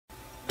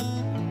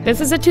This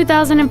is a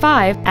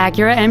 2005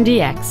 Acura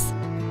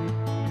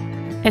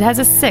MDX. It has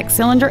a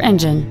 6-cylinder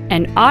engine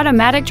and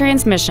automatic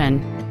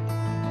transmission.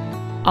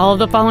 All of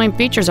the following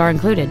features are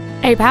included: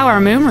 a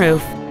power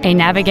moonroof, a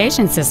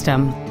navigation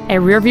system, a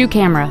rear-view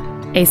camera,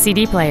 a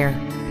CD player,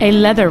 a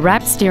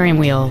leather-wrapped steering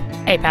wheel,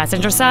 a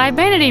passenger side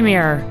vanity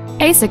mirror,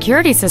 a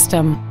security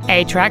system,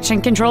 a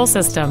traction control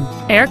system,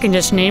 air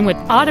conditioning with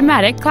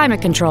automatic climate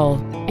control,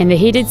 and the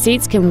heated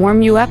seats can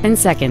warm you up in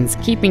seconds,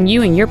 keeping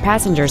you and your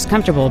passengers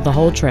comfortable the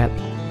whole trip.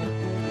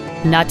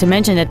 Not to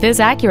mention that this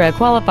Acura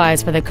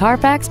qualifies for the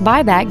Carfax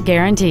buyback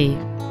guarantee.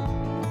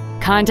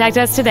 Contact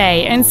us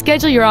today and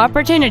schedule your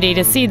opportunity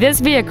to see this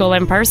vehicle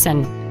in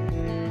person.